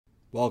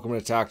Welcome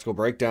to Tactical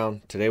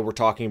Breakdown. Today we're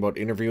talking about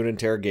interview and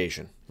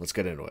interrogation. Let's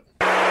get into it.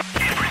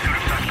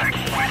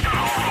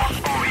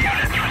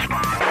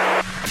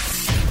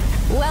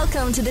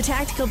 Welcome to the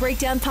Tactical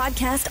Breakdown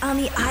podcast on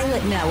the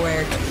Islet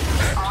Network.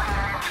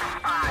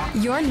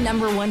 Your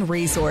number one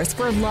resource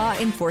for law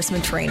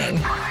enforcement training.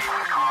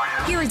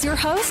 Here is your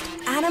host,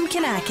 Adam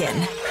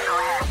Kanakin.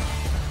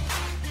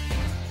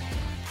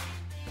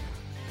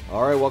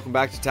 All right, welcome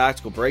back to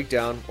Tactical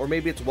Breakdown, or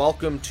maybe it's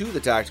welcome to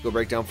the Tactical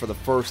Breakdown for the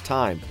first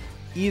time.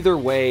 Either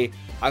way,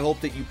 I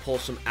hope that you pull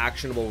some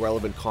actionable,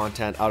 relevant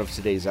content out of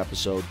today's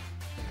episode.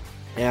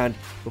 And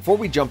before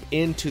we jump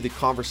into the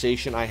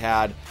conversation I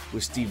had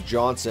with Steve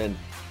Johnson,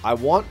 I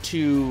want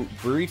to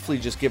briefly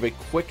just give a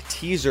quick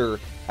teaser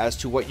as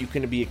to what you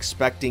can be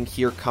expecting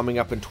here coming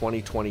up in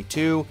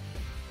 2022.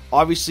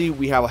 Obviously,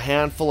 we have a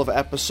handful of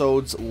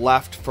episodes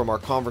left from our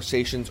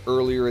conversations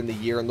earlier in the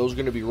year, and those are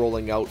going to be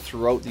rolling out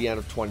throughout the end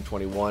of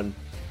 2021.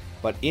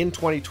 But in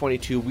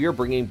 2022, we are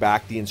bringing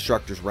back the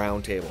Instructors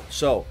Roundtable.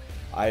 So,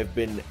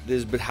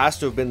 this has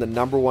to have been the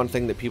number one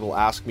thing that people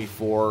ask me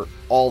for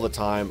all the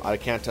time. I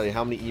can't tell you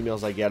how many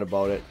emails I get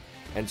about it.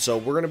 And so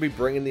we're going to be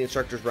bringing the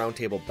Instructors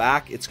Roundtable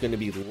back. It's going to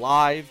be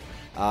live.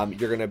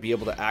 You're going to be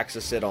able to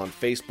access it on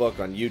Facebook,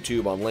 on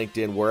YouTube, on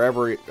LinkedIn,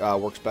 wherever it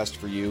works best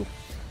for you.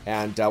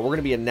 And we're going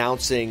to be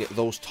announcing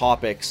those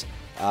topics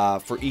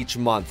for each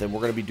month. And we're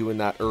going to be doing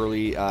that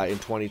early in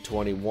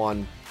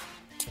 2021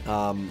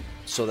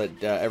 so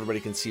that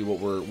everybody can see what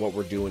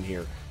we're doing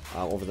here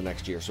over the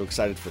next year. So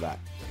excited for that.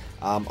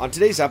 On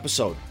today's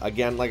episode,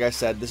 again, like I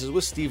said, this is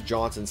with Steve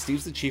Johnson.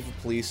 Steve's the Chief of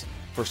Police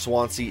for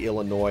Swansea,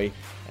 Illinois,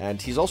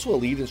 and he's also a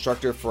lead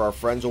instructor for our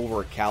friends over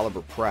at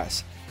Caliber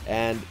Press.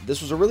 And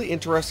this was a really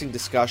interesting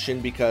discussion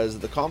because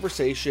the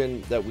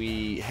conversation that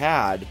we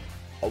had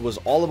was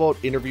all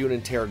about interview and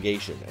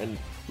interrogation. And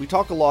we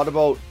talk a lot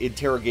about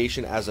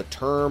interrogation as a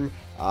term,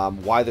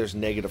 why there's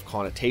negative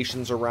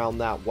connotations around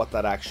that, what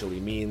that actually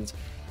means.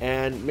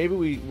 And maybe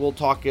we will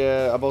talk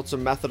about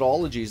some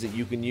methodologies that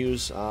you can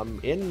use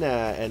in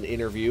an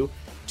interview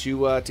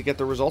to get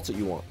the results that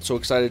you want. So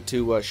excited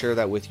to share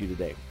that with you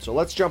today. So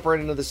let's jump right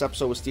into this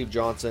episode with Steve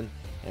Johnson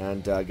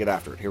and get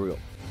after it. Here we go.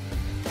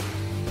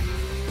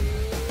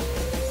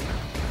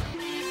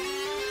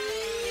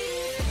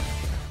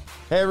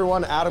 Hey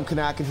everyone, Adam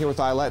Kanakin here with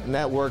Islet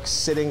Network,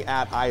 sitting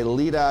at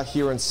ILETA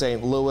here in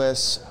St.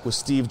 Louis with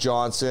Steve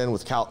Johnson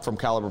from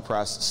Caliber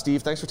Press.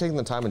 Steve, thanks for taking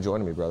the time and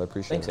joining me, brother.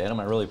 Appreciate it. Thanks,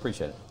 Adam. I really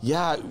appreciate it.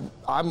 Yeah,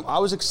 I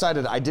was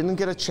excited. I didn't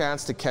get a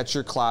chance to catch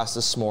your class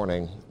this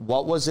morning.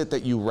 What was it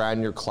that you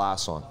ran your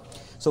class on?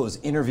 So it was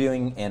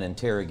interviewing and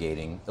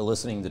interrogating,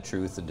 eliciting the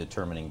truth and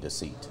determining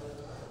deceit.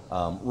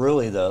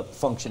 Really the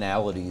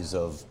functionalities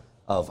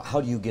of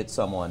how do you get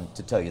someone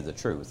to tell you the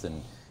truth.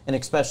 And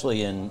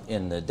especially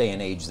in the day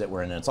and age that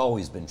we're in, and it's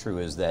always been true,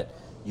 is that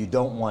you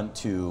don't want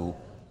to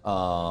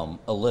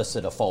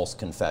elicit a false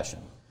confession.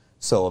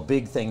 So a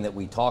big thing that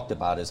we talked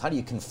about is how do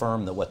you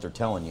confirm that what they're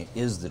telling you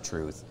is the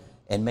truth,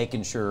 and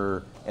making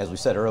sure, as we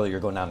said earlier,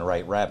 you're going down the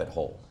right rabbit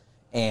hole.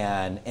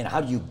 And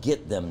how do you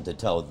get them to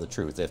tell the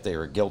truth, if they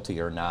are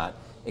guilty or not,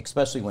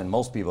 especially when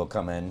most people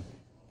come in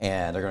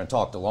and they're going to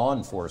talk to law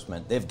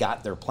enforcement. They've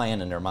got their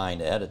plan in their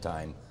mind ahead of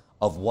time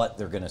of what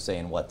they're going to say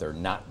and what they're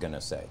not going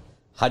to say.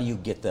 How do you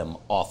get them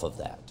off of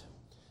that?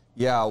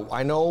 Yeah,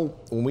 I know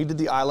when we did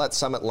the ILET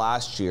Summit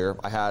last year,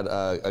 I had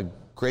a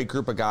great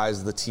group of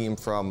guys, the team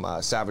from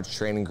Savage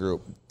Training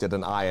Group did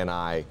an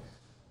I&I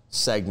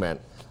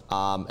segment.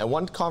 And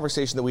one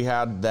conversation that we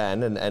had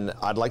then, and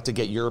I'd like to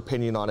get your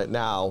opinion on it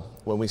now,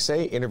 when we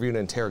say interview and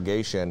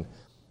interrogation,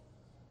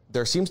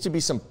 there seems to be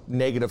some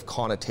negative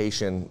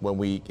connotation when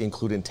we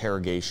include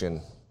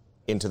interrogation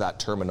into that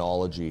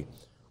terminology.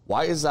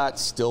 Why is that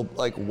still,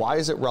 why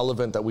is it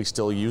relevant that we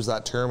still use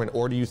that term,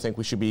 or do you think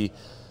we should be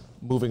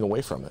moving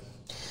away from it?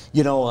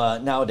 You know,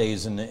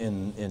 nowadays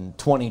in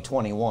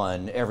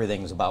 2021,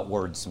 everything's about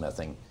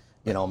wordsmithing,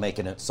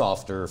 making it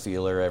softer,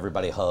 feeler,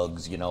 everybody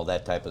hugs,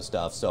 that type of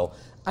stuff. So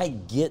I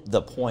get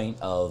the point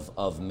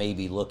of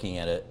maybe looking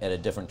at it at a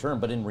different term,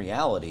 but in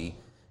reality,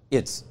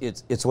 it's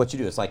what you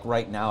do. It's like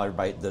right now,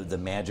 everybody, the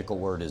magical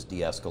word is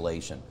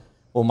de-escalation.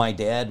 Well, my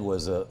dad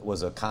was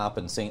a cop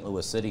in St.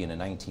 Louis City in the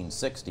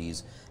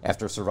 1960s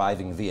after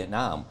surviving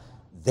Vietnam.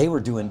 They were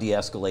doing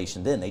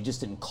de-escalation then. They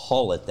just didn't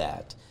call it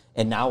that.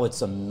 And now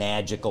it's a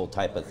magical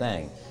type of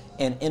thing.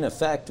 And in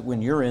effect,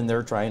 when you're in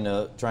there trying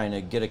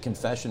to get a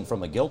confession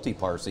from a guilty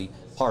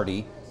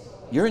party,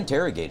 you're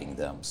interrogating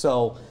them.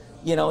 So,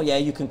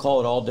 you can call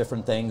it all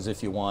different things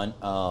if you want.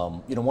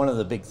 One of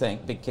the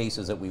big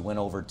cases that we went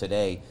over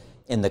today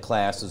in the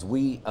class is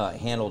we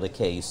handled a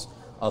case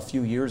a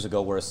few years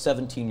ago where a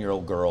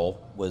 17-year-old girl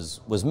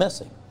was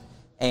missing.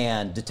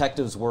 And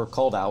detectives were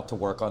called out to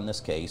work on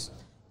this case.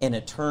 And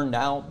it turned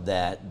out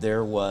that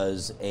there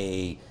was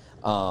a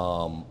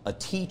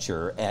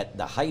teacher at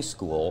the high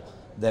school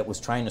that was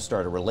trying to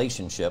start a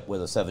relationship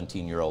with a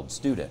 17-year-old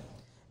student.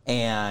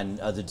 And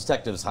the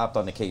detectives hopped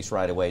on the case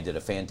right away, did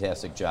a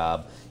fantastic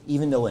job,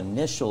 even though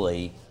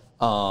initially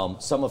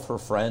some of her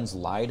friends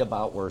lied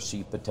about where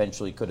she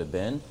potentially could have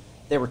been.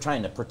 They were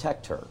trying to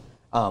protect her.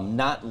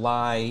 Not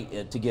lie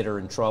to get her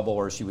in trouble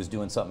or she was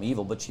doing something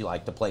evil, but she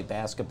liked to play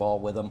basketball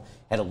with him,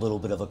 had a little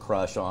bit of a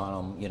crush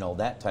on him, you know,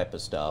 that type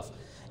of stuff.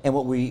 And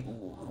what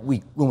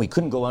when we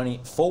couldn't go any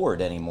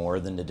forward anymore,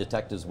 then the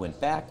detectives went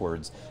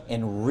backwards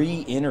and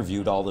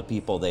re-interviewed all the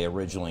people they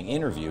originally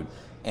interviewed.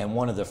 And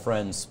one of the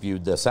friends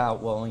spewed this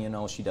out, well, you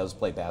know, she does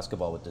play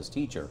basketball with this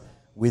teacher.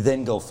 We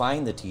then go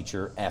find the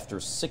teacher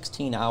after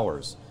 16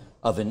 hours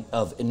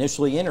of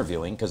initially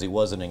interviewing, because he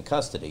wasn't in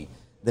custody.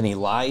 Then he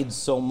lied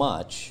so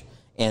much,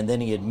 and then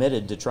he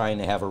admitted to trying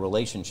to have a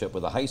relationship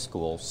with a high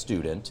school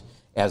student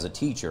as a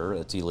teacher.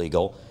 That's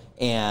illegal.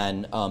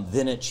 And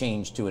then it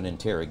changed to an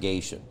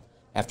interrogation.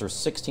 After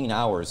 16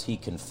 hours, he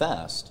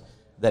confessed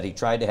that he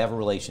tried to have a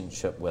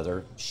relationship with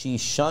her. She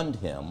shunned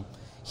him.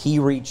 He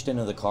reached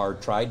into the car,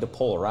 tried to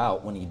pull her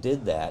out. When he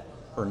did that,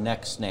 her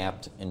neck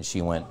snapped and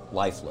she went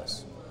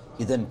lifeless.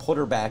 He then put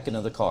her back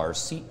into the car,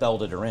 seat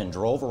belted her in,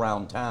 drove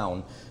around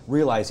town,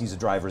 realized he's a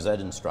driver's ed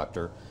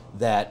instructor,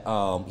 that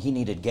he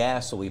needed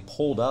gas, so he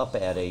pulled up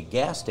at a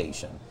gas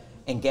station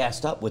and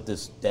gassed up with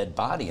this dead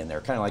body in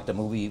there, kind of like the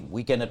movie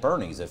Weekend at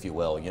Bernie's, if you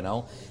will, you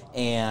know.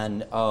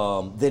 And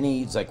then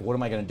he's like, what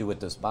am I going to do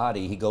with this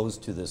body? He goes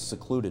to this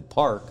secluded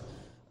park,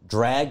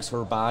 drags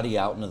her body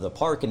out into the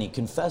park, and he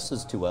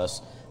confesses to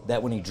us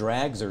that when he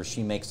drags her,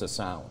 she makes a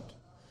sound.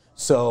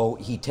 So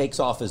he takes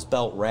off his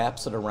belt,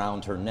 wraps it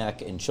around her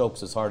neck, and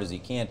chokes as hard as he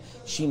can.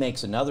 She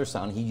makes another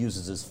sound. He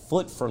uses his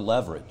foot for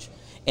leverage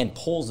and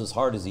pulls as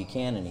hard as he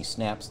can, and he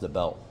snaps the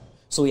belt.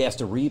 So he has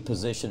to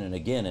reposition it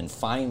again, and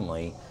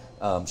finally,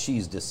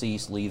 she's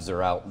deceased, leaves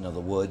her out into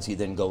the woods. He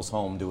then goes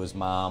home to his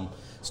mom,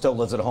 still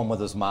lives at home with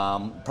his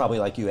mom, probably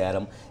like you,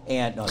 Adam.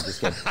 And, no, just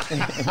kidding.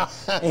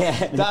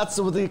 And, that's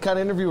the kind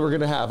of interview we're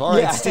going to have. All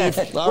right, yeah, Steve.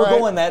 We're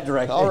going that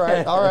direction. All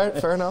right,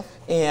 fair enough.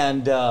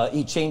 And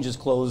he changes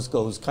clothes,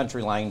 goes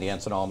country line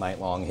dancing all night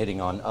long,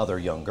 hitting on other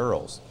young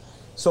girls.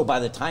 So by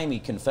the time he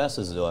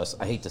confesses to us,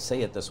 I hate to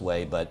say it this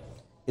way, but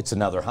it's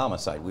another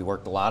homicide. We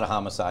worked a lot of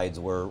homicides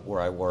where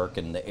I work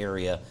in the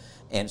area,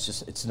 and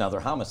it's another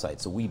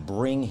homicide. So we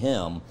bring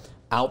him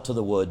out to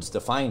the woods to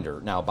find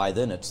her. Now, by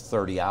then, it's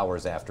 30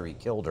 hours after he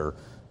killed her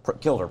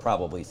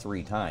probably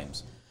 3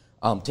 times.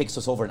 Takes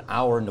us over an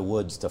hour in the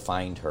woods to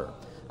find her.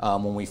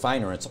 When we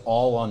find her, it's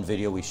all on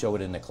video. We show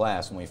it in the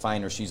class. When we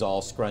find her, she's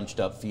all scrunched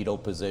up, fetal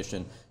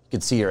position. You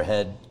can see her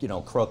head, you know,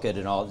 crooked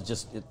and all.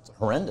 It's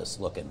horrendous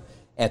looking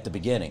at the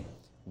beginning.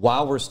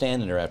 While we're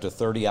standing there after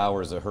 30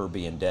 hours of her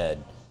being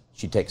dead,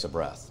 she takes a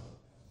breath.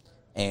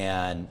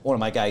 And one of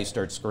my guys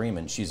starts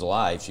screaming, she's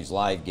alive,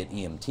 get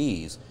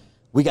EMTs.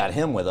 We got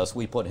him with us.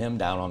 We put him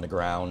down on the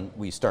ground.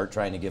 We start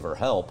trying to give her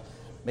help.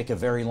 Make a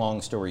very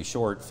long story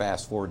short,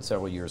 fast forward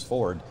several years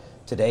forward.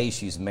 Today,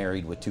 she's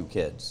married with 2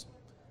 kids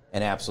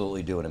and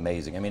absolutely doing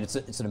amazing. I mean, it's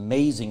an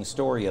amazing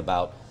story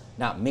about,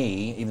 not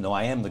me, even though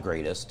I am the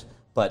greatest,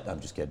 but I'm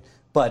just kidding.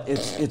 But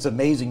it's an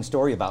amazing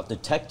story about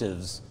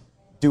detectives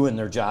doing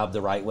their job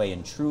the right way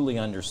and truly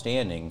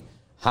understanding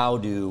how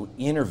to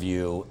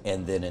interview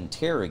and then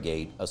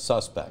interrogate a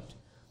suspect.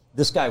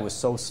 This guy was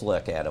so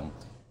slick, Adam,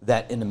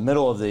 that in the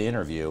middle of the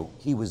interview,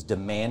 he was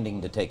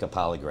demanding to take a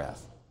polygraph.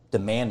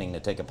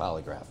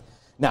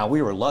 Now,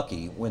 we were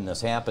lucky when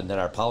this happened that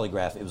our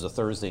polygraph, it was a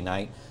Thursday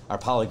night, our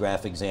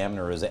polygraph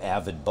examiner is an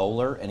avid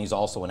bowler, and he's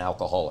also an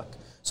alcoholic.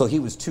 So he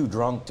was too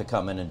drunk to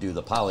come in and do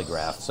the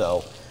polygraph.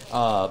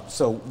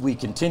 So we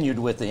continued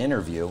with the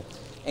interview,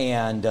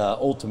 and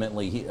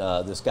ultimately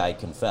this guy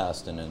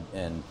confessed,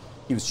 and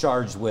he was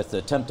charged with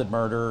attempted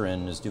murder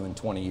and is doing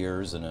 20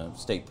 years in a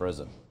state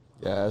prison.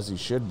 Yeah, as he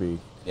should be.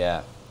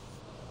 Yeah.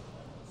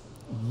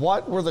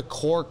 What were the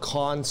core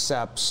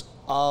concepts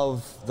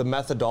of the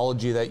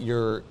methodology that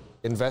your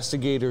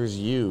investigators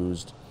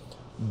used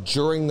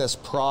during this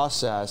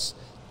process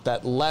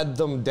that led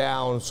them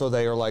down so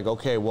they are like,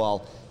 okay,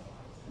 well,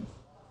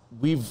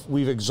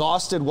 we've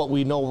exhausted what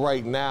we know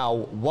right now.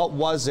 What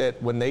was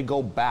it when they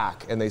go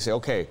back and they say,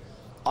 okay,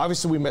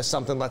 obviously we missed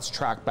something, let's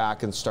track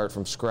back and start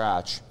from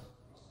scratch.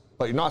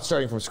 But you're not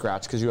starting from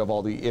scratch because you have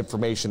all the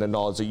information and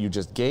knowledge that you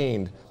just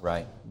gained.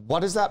 Right. What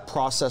does that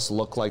process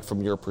look like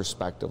from your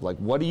perspective? Like,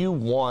 what do you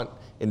want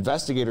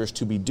investigators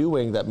to be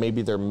doing that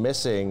maybe they're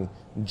missing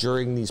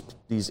during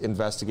these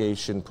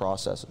investigation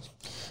processes?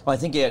 Well, I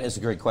think it's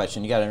a great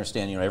question. You got to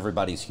understand,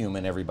 everybody's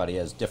human. Everybody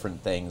has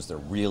different things they're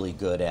really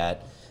good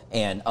at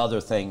and other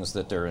things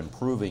that they're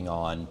improving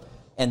on.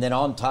 And then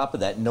on top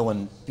of that,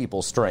 knowing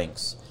people's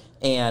strengths.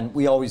 And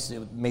we always,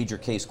 major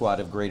case squad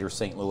of Greater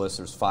St. Louis,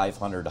 there's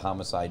 500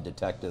 homicide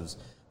detectives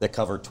that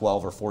cover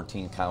 12 or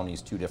 14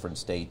 counties, 2 different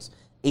states,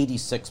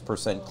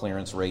 86%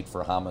 clearance rate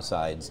for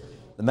homicides.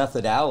 The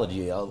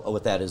methodology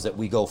with that is that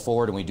we go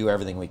forward and we do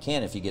everything we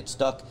can. If you get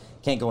stuck,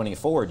 can't go any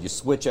forward, you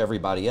switch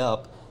everybody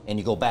up and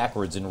you go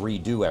backwards and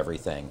redo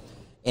everything.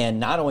 And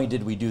not only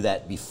did we do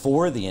that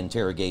before the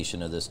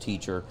interrogation of this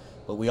teacher,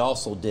 but we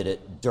also did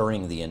it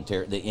during the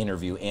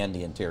interview and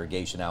the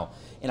interrogation. Now,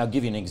 and I'll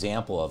give you an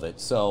example of it.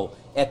 So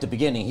at the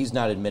beginning, he's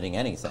not admitting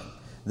anything.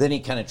 Then he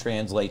kind of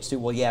translates to,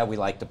 well, yeah, we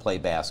like to play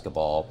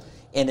basketball.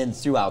 And then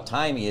throughout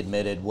time, he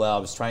admitted, well, I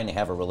was trying to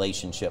have a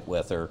relationship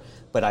with her,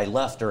 but I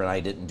left her and I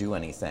didn't do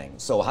anything.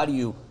 So how do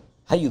you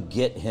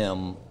get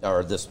him,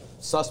 or this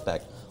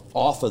suspect,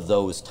 off of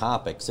those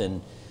topics?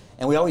 And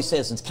we always say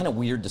this, and it's kind of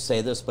weird to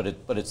say this, but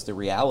it's the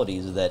reality,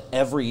 is that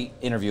every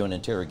interview and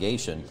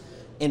interrogation,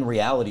 in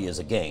reality, is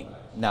a game.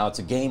 Now, it's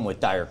a game with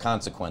dire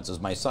consequences.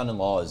 My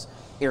son-in-law is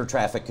air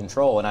traffic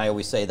control, and I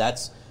always say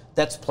that's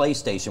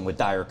PlayStation with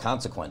dire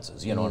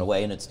consequences, in a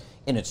way,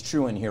 and it's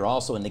true in here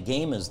also. And the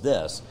game is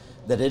this,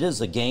 that it is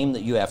a game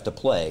that you have to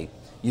play.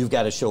 You've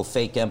got to show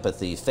fake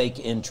empathy, fake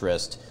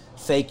interest,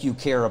 fake you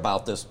care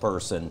about this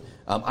person.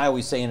 I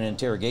always say in an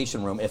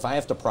interrogation room, if I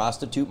have to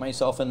prostitute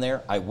myself in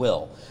there, I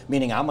will.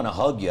 Meaning I'm going to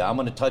hug you, I'm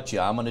going to touch you,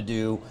 I'm going to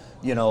do,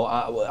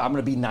 I'm going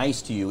to be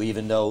nice to you,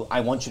 even though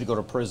I want you to go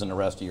to prison the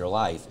rest of your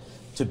life,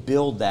 to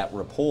build that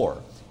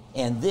rapport.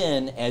 And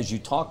then as you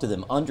talk to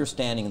them,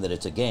 understanding that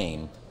it's a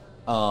game,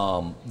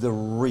 the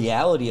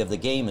reality of the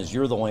game is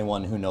you're the only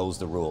one who knows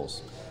the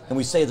rules. And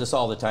we say this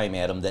all the time,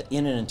 Adam, that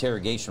in an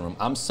interrogation room,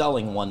 I'm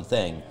selling one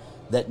thing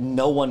that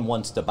no one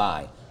wants to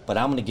buy, but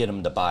I'm going to get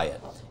them to buy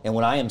it. And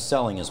what I am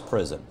selling is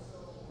prison.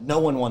 No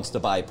one wants to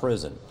buy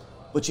prison.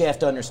 But you have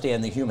to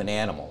understand the human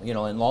animal.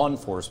 In law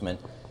enforcement,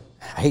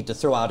 I hate to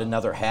throw out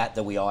another hat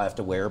that we all have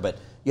to wear, but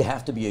you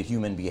have to be a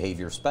human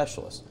behavior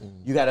specialist.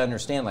 You got to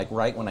understand, like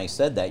right when I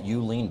said that,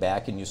 you leaned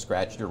back and you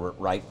scratched your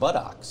right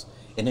buttocks.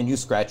 And then you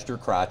scratched your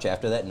crotch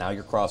after that, and now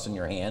you're crossing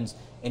your hands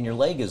and your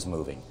leg is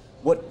moving.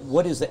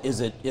 What is it?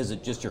 Is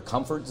it just your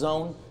comfort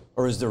zone?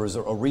 Or is there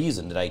a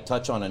reason? Did I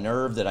touch on a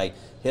nerve? Did I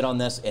hit on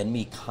this? And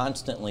me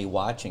constantly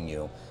watching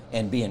you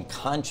and being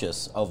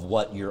conscious of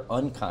what you're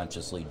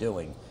unconsciously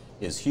doing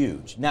is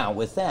huge. Now,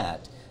 with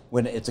that,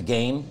 when it's a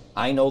game,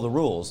 I know the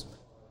rules.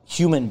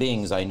 Human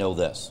beings, I know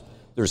this.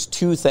 There's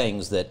two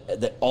things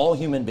that all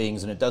human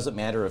beings, and it doesn't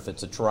matter if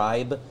it's a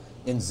tribe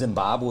in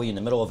Zimbabwe in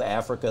the middle of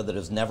Africa that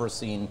has never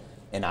seen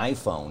an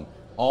iPhone,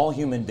 all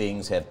human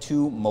beings have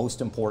two most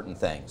important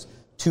things,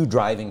 two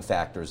driving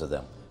factors of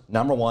them.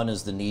 Number one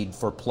is the need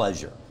for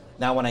pleasure.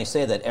 Now, when I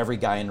say that, every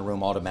guy in the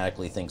room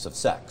automatically thinks of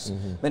sex.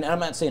 And I'm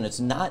not saying it's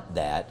not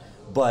that,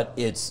 but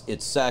it's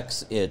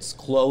sex, it's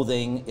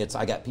clothing, it's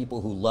I got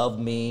people who love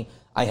me,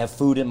 I have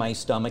food in my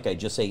stomach, I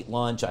just ate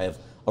lunch, I have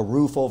a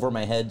roof over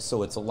my head,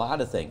 so it's a lot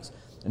of things.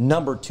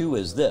 Number two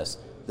is this,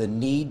 the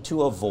need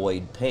to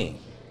avoid pain.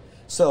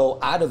 So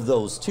out of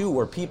those two,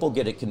 where people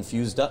get it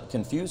confused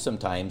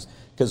sometimes,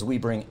 because we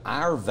bring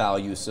our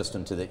value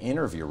system to the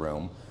interview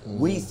room,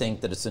 we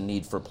think that it's a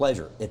need for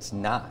pleasure. It's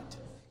not.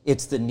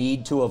 It's the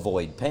need to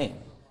avoid pain.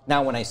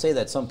 Now, when I say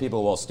that, some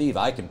people, well, Steve,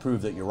 I can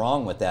prove that you're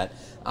wrong with that.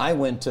 I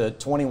went to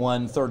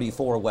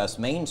 2134 West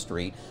Main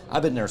Street.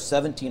 I've been there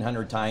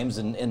 1,700 times,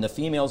 and the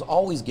female's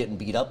always getting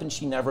beat up, and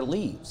she never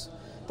leaves.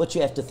 But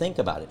you have to think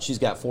about it. She's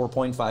got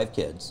 4.5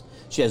 kids.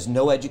 She has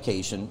no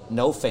education,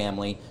 no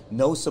family,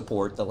 no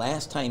support. The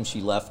last time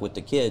she left with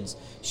the kids,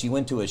 she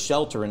went to a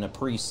shelter and a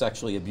priest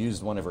sexually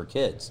abused one of her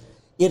kids.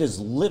 It is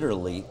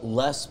literally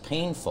less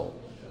painful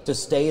to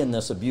stay in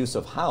this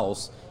abusive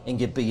house and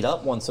get beat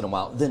up once in a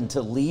while than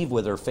to leave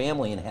with her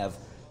family and have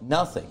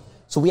nothing.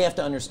 So we have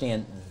to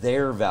understand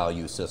their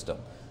value system.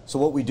 So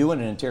what we do in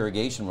an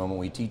interrogation room when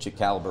we teach at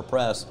Caliber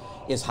Press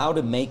is how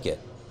to make it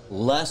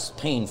less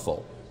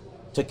painful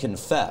to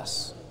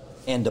confess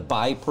and to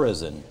buy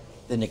prison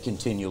than to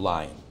continue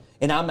lying.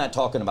 And I'm not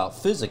talking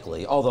about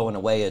physically, although in a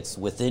way it's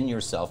within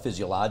yourself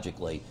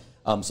physiologically.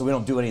 So we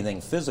don't do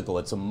anything physical,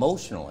 it's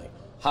emotionally.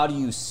 How do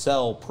you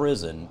sell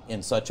prison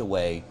in such a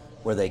way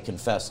where they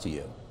confess to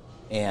you?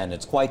 And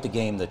it's quite the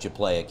game that you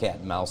play, a cat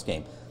and mouse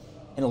game.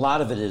 And a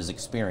lot of it is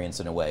experience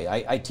in a way.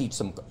 I teach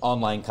some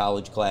online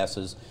college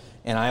classes,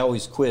 and I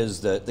always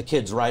quiz the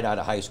kids right out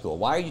of high school.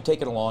 Why are you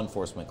taking a law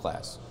enforcement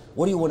class?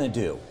 What do you want to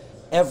do?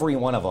 Every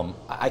one of them,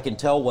 I can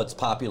tell what's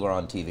popular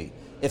on TV.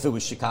 If it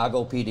was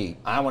Chicago PD,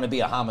 I want to be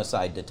a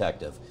homicide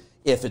detective.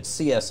 If it's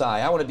CSI,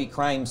 I want to be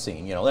crime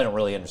scene. They don't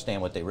really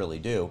understand what they really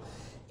do.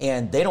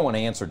 And they don't want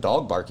to answer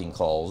dog barking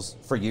calls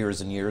for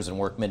years and years and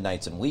work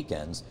midnights and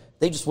weekends.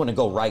 They just want to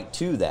go right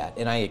to that.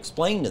 And I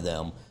explain to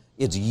them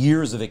it's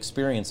years of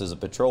experience as a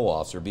patrol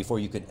officer before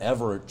you can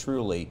ever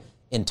truly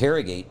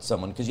interrogate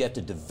someone, because you have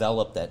to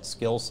develop that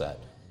skill set.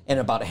 And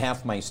about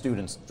half my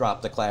students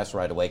drop the class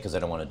right away because they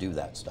don't want to do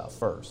that stuff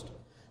first.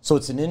 So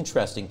it's an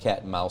interesting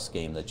cat and mouse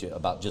game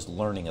about just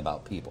learning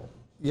about people.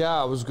 Yeah,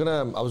 I was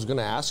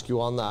gonna ask you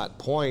on that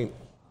point.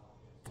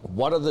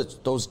 What are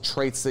those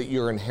traits that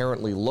you're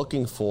inherently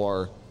looking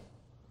for?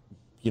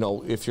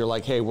 If you're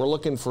like, hey, we're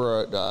looking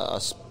for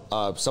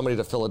somebody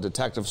to fill a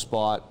detective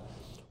spot.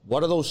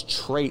 What are those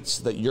traits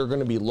that you're going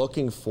to be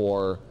looking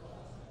for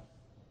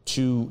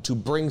to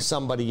bring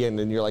somebody in?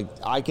 And you're like,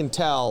 I can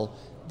tell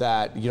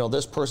that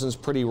this person's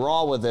pretty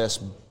raw with this,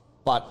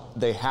 but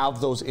they have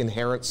those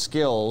inherent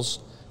skills,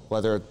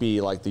 whether it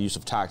be like the use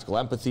of tactical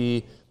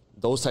empathy,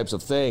 those types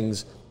of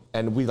things.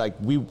 And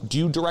do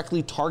you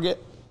directly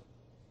target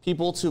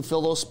people to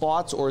fill those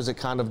spots, or is it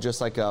kind of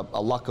just like a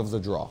luck of the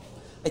draw?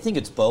 I think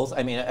it's both.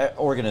 I mean,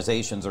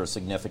 organizations are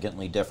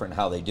significantly different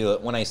how they do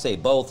it. When I say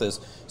both is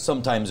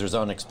sometimes there's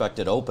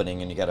unexpected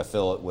opening and you got to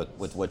fill it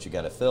with what you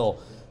got to fill.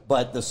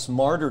 But the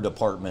smarter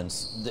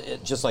departments,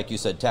 just like you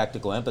said,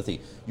 tactical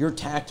empathy, you're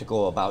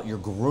tactical about you're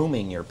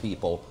grooming your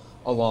people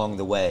along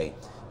the way.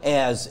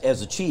 As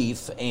a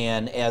chief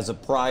and as a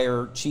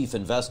prior chief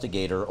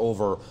investigator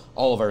over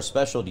all of our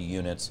specialty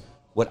units,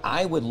 what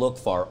I would look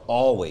for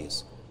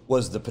always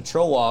was the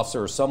patrol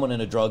officer or someone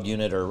in a drug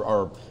unit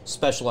or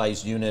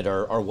specialized unit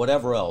or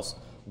whatever else.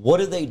 What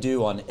do they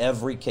do on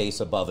every case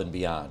above and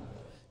beyond?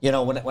 You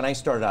know, when I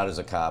started out as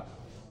a cop,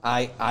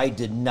 I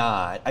did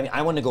not. I mean,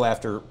 I wanted to go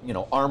after, you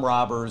know, armed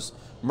robbers,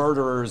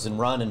 murderers, and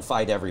run and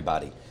fight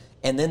everybody.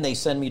 And then they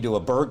send me to a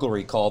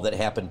burglary call that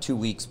happened 2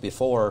 weeks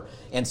before,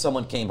 and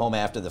someone came home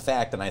after the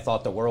fact, and I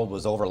thought the world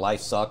was over,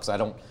 life sucks.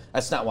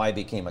 That's not why I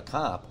became a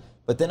cop.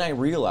 But then I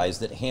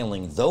realized that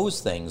handling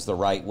those things the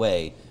right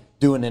way,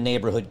 doing a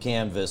neighborhood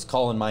canvas,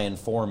 calling my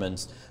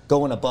informants,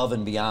 going above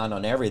and beyond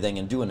on everything,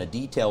 and doing a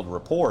detailed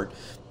report,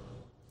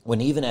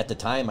 when even at the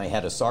time I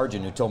had a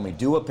sergeant who told me,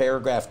 do a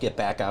paragraph, get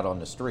back out on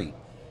the street.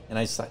 And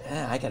I thought,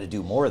 I got to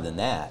do more than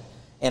that.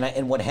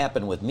 And what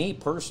happened with me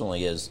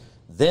personally is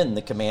then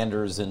the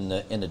commanders in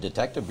the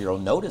detective bureau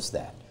noticed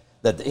that,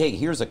 hey,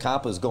 here's a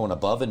cop who's going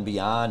above and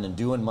beyond and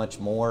doing much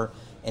more.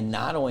 And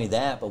not only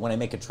that, but when I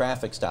make a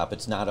traffic stop,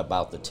 it's not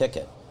about the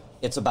ticket.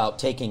 It's about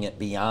taking it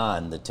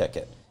beyond the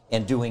ticket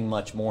and doing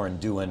much more and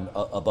doing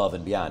above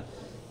and beyond.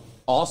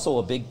 Also,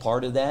 a big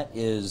part of that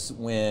is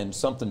when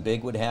something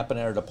big would happen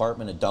at our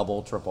department, a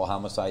double, triple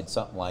homicide,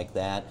 something like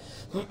that,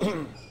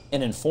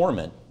 an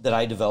informant that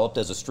I developed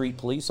as a street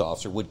police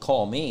officer would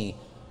call me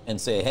and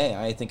say, hey,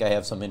 I think I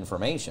have some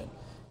information.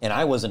 And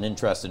I wasn't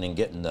interested in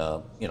getting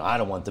I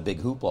don't want the big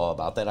hoopla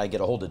about that. I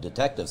get a hold of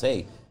detectives.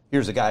 Hey,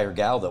 here's a guy or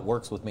gal that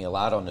works with me a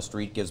lot on the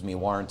street, gives me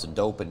warrants and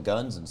dope and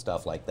guns and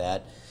stuff like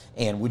that.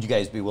 And would you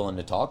guys be willing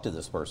to talk to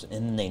this person?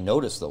 And then they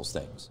notice those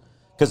things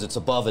because it's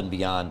above and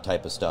beyond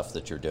type of stuff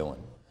that you're doing.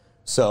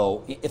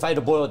 So if I had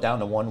to boil it down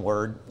to one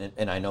word,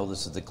 and I know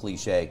this is the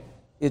cliche,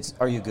 it's,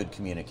 are you a good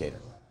communicator?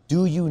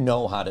 Do you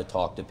know how to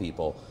talk to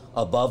people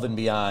above and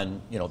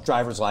beyond,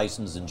 driver's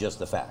license and just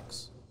the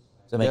facts?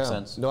 Does that make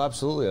sense? No,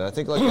 absolutely. And I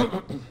think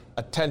like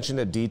attention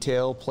to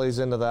detail plays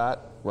into that,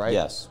 right?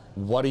 Yes.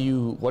 What are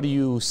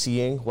you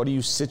seeing? What are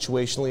you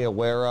situationally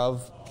aware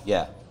of?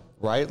 Yeah.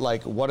 Right?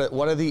 Like with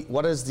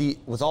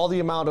all the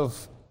amount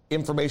of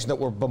information that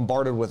we're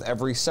bombarded with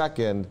every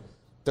second,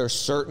 there's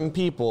certain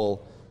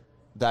people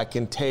that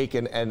can take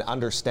and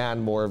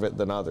understand more of it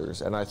than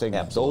others. And I think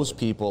those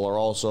people are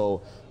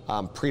also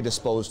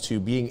predisposed to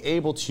being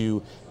able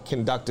to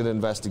conduct an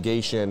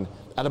investigation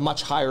at a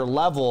much higher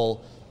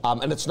level.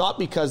 And it's not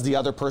because the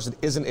other person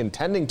isn't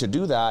intending to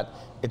do that.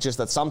 It's just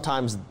that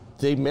sometimes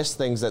they miss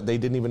things that they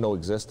didn't even know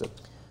existed.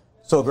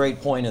 So a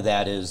great point of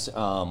that is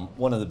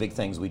one of the big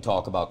things we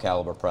talk about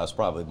Caliber Press,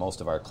 probably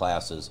most of our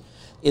classes,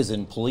 is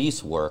in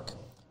police work,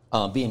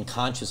 being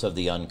conscious of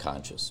the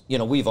unconscious.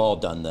 We've all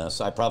done this.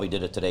 I probably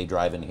did it today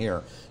driving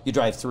here. You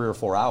drive 3 or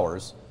 4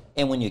 hours,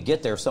 and when you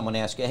get there, someone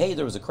asks you, hey,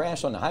 there was a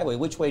crash on the highway.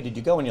 Which way did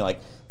you go? And you're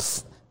like,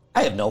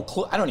 I have no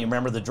clue. I don't even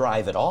remember the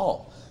drive at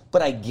all.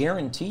 But I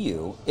guarantee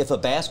you, if a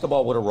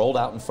basketball would have rolled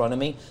out in front of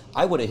me,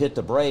 I would have hit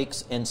the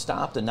brakes and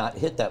stopped and not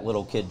hit that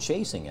little kid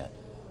chasing it.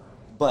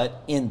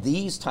 But in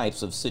these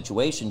types of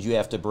situations, you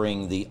have to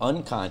bring the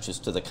unconscious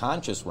to the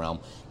conscious realm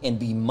and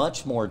be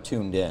much more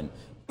tuned in.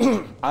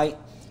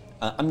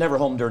 I'm never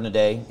home during the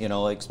day,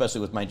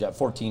 especially with my job,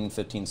 14,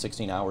 15,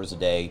 16 hours a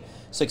day,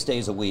 6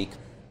 days a week.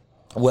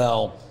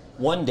 Well,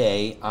 one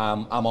day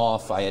I'm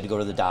off. I had to go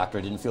to the doctor.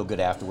 I didn't feel good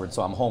afterwards,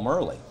 so I'm home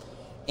early.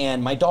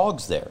 And my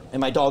dog's there. And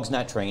my dog's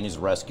not trained. He's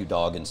a rescue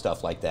dog and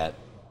stuff like that.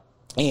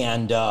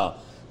 And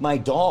my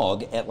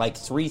dog at like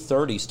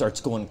 3:30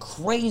 starts going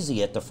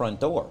crazy at the front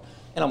door.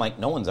 And I'm like,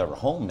 no one's ever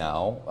home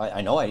now.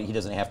 I know he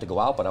doesn't have to go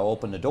out, but I'll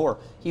open the door.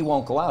 He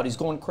won't go out. He's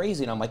going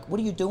crazy. And I'm like, what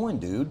are you doing,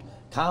 dude?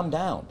 Calm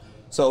down.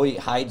 So he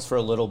hides for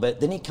a little bit.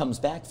 Then he comes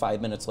back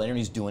 5 minutes later, and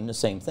he's doing the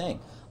same thing.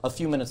 A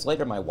few minutes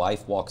later, my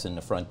wife walks in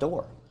the front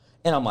door.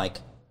 And I'm like,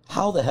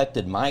 how the heck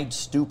did my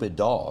stupid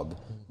dog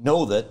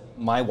know that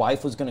my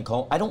wife was going to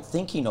call? I don't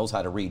think he knows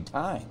how to read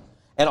time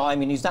at all. I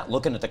mean, he's not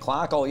looking at the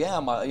clock. Oh, yeah,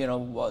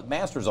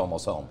 master's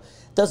almost home.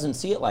 Doesn't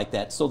see it like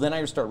that. So then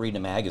I start reading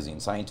a magazine,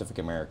 Scientific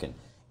American,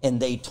 and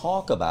they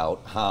talk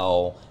about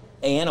how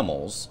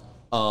animals,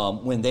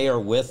 when they are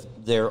with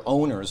their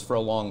owners for a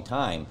long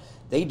time,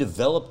 they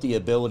develop the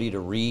ability to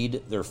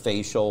read their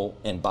facial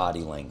and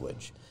body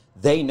language.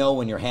 They know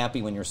when you're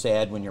happy, when you're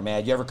sad, when you're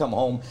mad. You ever come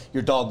home,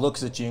 your dog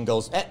looks at you and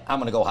goes, I'm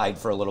going to go hide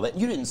for a little bit.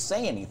 You didn't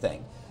say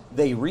anything.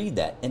 They read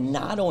that. And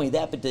not only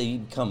that, but they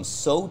become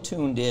so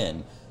tuned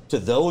in to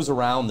those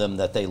around them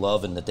that they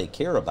love and that they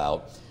care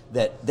about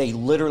that they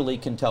literally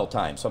can tell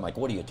time. So I'm like,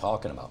 what are you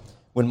talking about?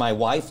 When my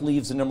wife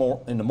leaves in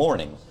the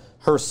morning,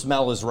 her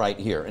smell is right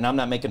here. And I'm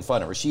not making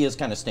fun of her. She is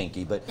kind of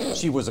stinky, but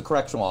she was a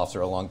correctional officer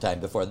a long time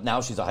before.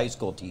 Now she's a high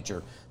school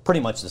teacher.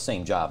 Pretty much the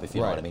same job, if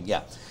you know what I mean.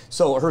 Yeah.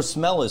 So her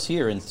smell is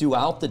here, and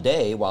throughout the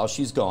day, while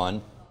she's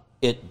gone,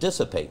 it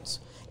dissipates.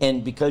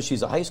 And because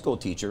she's a high school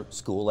teacher,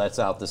 school lets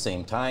out the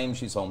same time,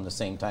 she's home the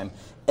same time.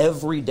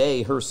 Every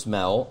day her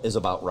smell is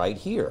about right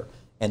here.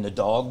 And the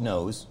dog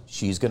knows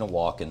she's going to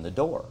walk in the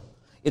door.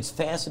 It's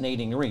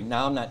fascinating to read.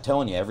 Now, I'm not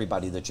telling you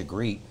everybody that you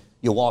greet,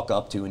 you walk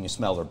up to and you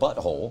smell their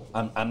butthole.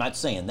 I'm not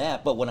saying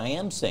that, but what I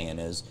am saying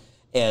is,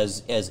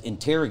 as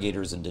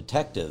interrogators and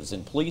detectives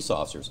and police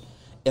officers,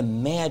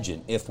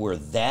 imagine if we're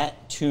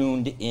that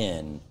tuned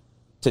in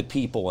to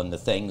people and the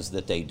things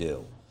that they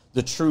do,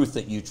 the truth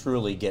that you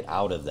truly get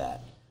out of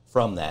that,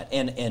 from that.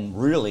 And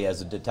really,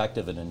 as a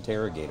detective and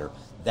interrogator,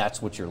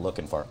 that's what you're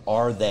looking for.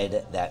 Are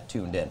they that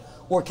tuned in?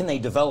 Or can they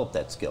develop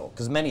that skill?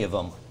 Because many of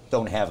them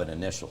don't have it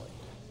initially.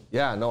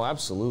 Yeah, no,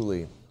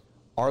 absolutely.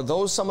 Are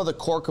those some of the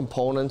core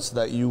components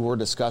that you were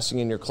discussing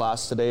in your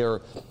class today?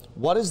 Or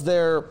what is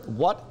there,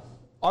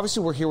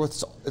 obviously we're here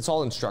with, it's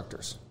all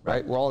instructors,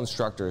 right? We're all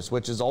instructors,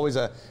 which is always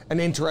an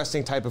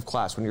interesting type of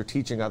class when you're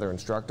teaching other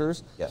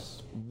instructors.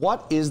 Yes.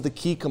 What is the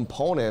key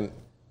component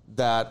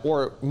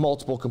or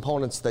multiple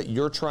components that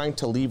you're trying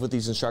to leave with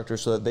these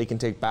instructors so that they can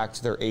take back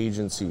to their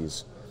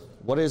agencies?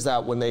 What is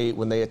that when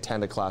they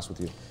attend a class with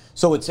you?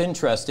 So it's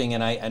interesting,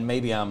 and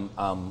maybe I'm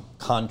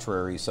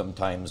contrary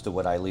sometimes to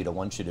what Ilita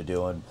wants you to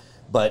do,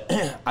 but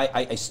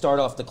I start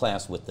off the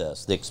class with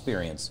this, the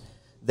experience,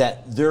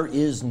 that there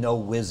is no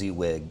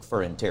WYSIWYG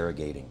for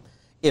interrogating.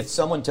 If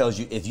someone tells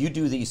you, if you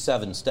do these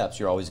 7 steps,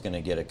 you're always going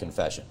to get a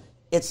confession.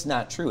 It's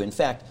not true. In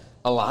fact,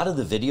 a lot of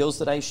the videos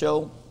that I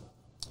show,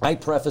 I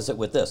preface it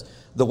with this.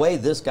 The way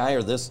this guy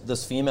or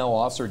this female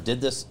officer did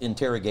this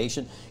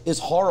interrogation is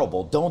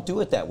horrible. Don't do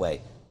it that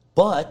way.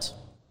 But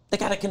they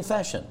got a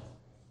confession.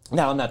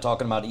 Now, I'm not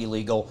talking about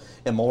illegal,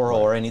 immoral,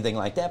 or anything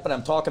like that, but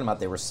I'm talking about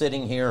they were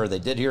sitting here or they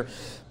did here.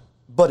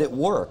 But it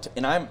worked.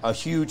 And I'm a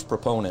huge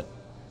proponent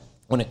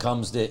when it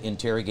comes to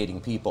interrogating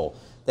people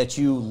that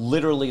you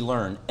literally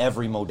learn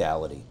every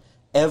modality.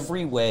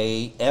 Every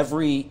way,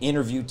 every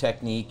interview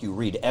technique, you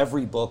read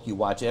every book, you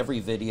watch every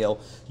video,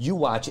 you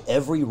watch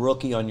every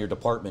rookie on your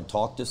department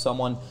talk to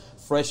someone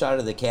fresh out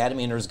of the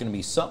academy, and there's going to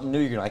be something new.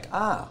 You're like,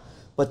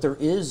 but there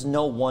is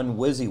no one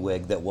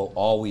WYSIWYG that will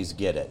always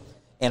get it.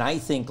 And I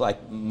think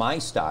like my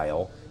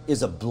style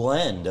is a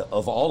blend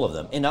of all of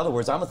them. In other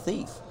words, I'm a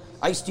thief.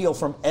 I steal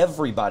from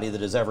everybody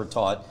that has ever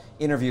taught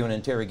interview and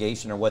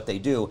interrogation or what they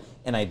do,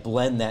 and I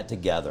blend that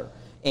together.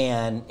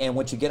 And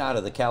what you get out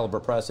of the Caliber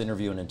Press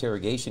interview and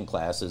interrogation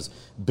class is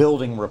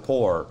building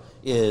rapport,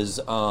 is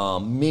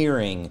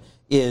mirroring,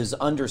 is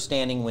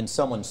understanding when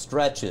someone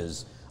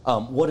stretches.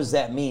 What does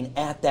that mean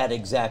at that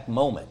exact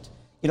moment?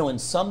 You know, and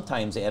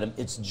sometimes, Adam,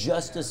 it's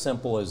just as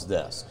simple as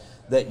this,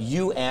 that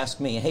you ask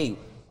me, hey,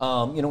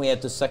 we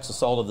had this sex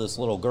assault of this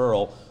little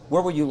girl.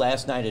 Where were you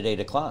last night at 8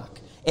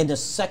 o'clock? And the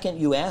second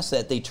you ask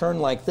that, they turn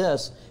like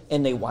this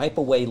and they wipe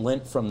away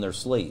lint from their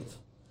sleeve.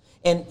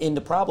 And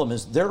the problem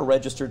is they're a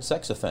registered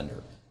sex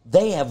offender.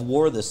 They have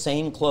wore the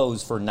same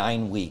clothes for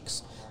 9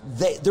 weeks.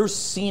 There's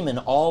semen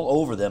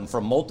all over them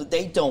from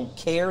they don't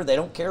care. They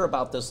don't care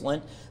about this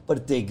lint. But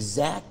at the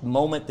exact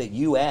moment that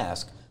you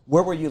ask,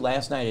 where were you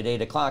last night at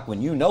 8 o'clock,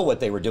 when you know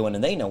what they were doing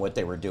and they know what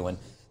they were doing,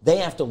 they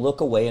have to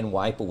look away and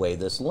wipe away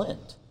this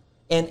lint.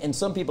 And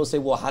some people say,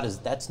 well,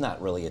 that's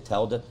not really a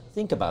tell.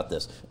 Think about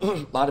this.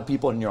 A lot of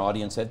people in your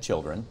audience have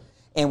children.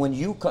 And when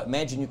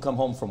imagine you come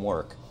home from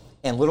work,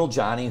 and little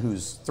Johnny,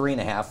 who's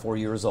 3.5, 4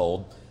 years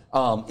old,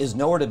 is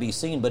nowhere to be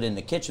seen, but in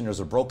the kitchen there's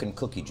a broken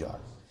cookie jar.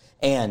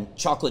 And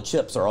chocolate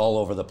chips are all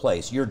over the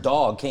place. Your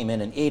dog came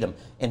in and ate them,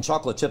 and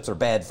chocolate chips are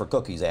bad for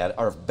cookies,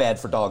 or bad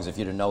for dogs, if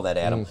you didn't know that,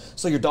 Adam.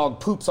 So your dog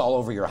poops all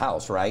over your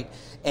house, right?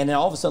 And then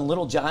all of a sudden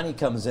little Johnny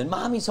comes in,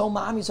 Mommy's home,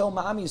 Mommy's home,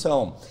 Mommy's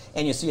home.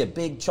 And you see a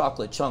big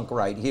chocolate chunk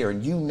right here,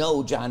 and you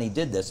know Johnny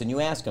did this, and you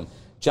ask him,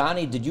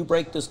 Johnny, did you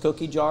break this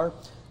cookie jar?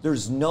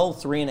 There's no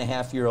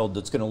 3.5-year-old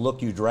that's going to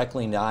look you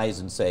directly in the eyes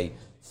and say,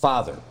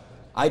 Father,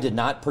 I did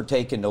not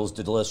partake in those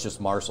delicious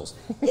morsels.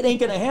 It ain't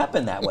going to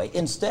happen that way.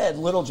 Instead,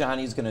 little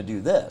Johnny's going to do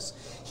this.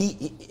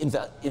 In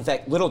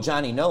fact, little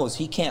Johnny knows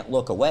he can't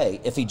look away.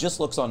 If he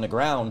just looks on the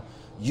ground,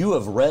 you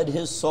have read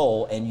his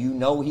soul and you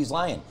know he's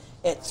lying.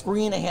 At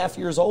 3.5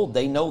 years old,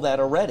 they know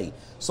that already.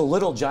 So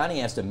little Johnny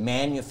has to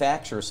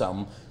manufacture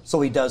something,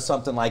 so he does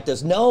something like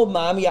this. No,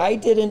 Mommy, I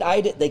didn't.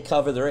 They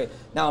cover their...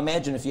 Now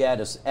imagine if you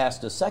had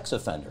asked a sex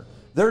offender.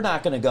 They're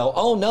not going to go,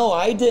 oh, no,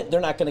 I didn't.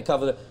 They're not going to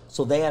cover the...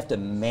 So they have to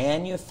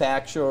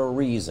manufacture a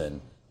reason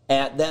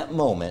at that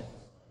moment,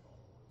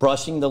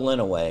 brushing the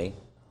lint away,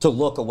 to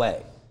look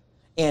away.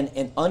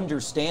 And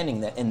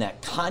understanding that in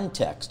that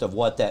context of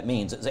what that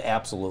means is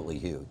absolutely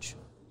huge.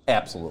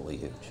 Absolutely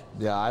huge.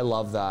 Yeah, I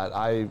love that.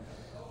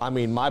 I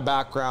mean, my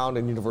background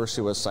in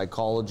university was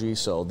psychology,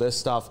 so this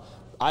stuff,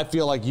 I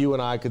feel like you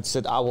and I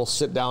will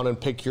sit down and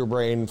pick your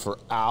brain for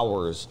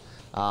hours.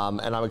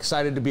 And I'm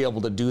excited to be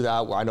able to do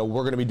that. I know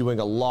we're going to be doing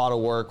a lot of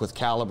work with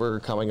Caliber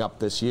coming up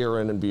this year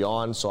and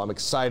beyond, so I'm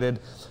excited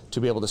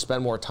to be able to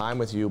spend more time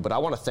with you. But I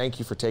want to thank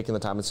you for taking the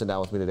time and sitting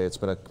down with me today. It's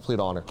been a complete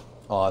honor.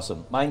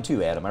 Awesome. Mine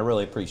too, Adam. I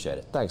really appreciate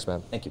it. Thanks,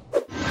 man. Thank you.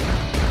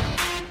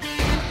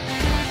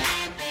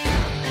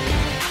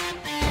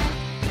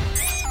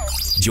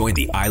 Join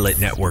the iLit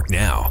Network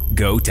now.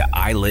 Go to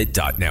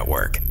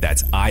ilit.network.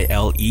 That's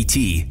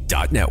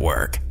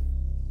ILET.network.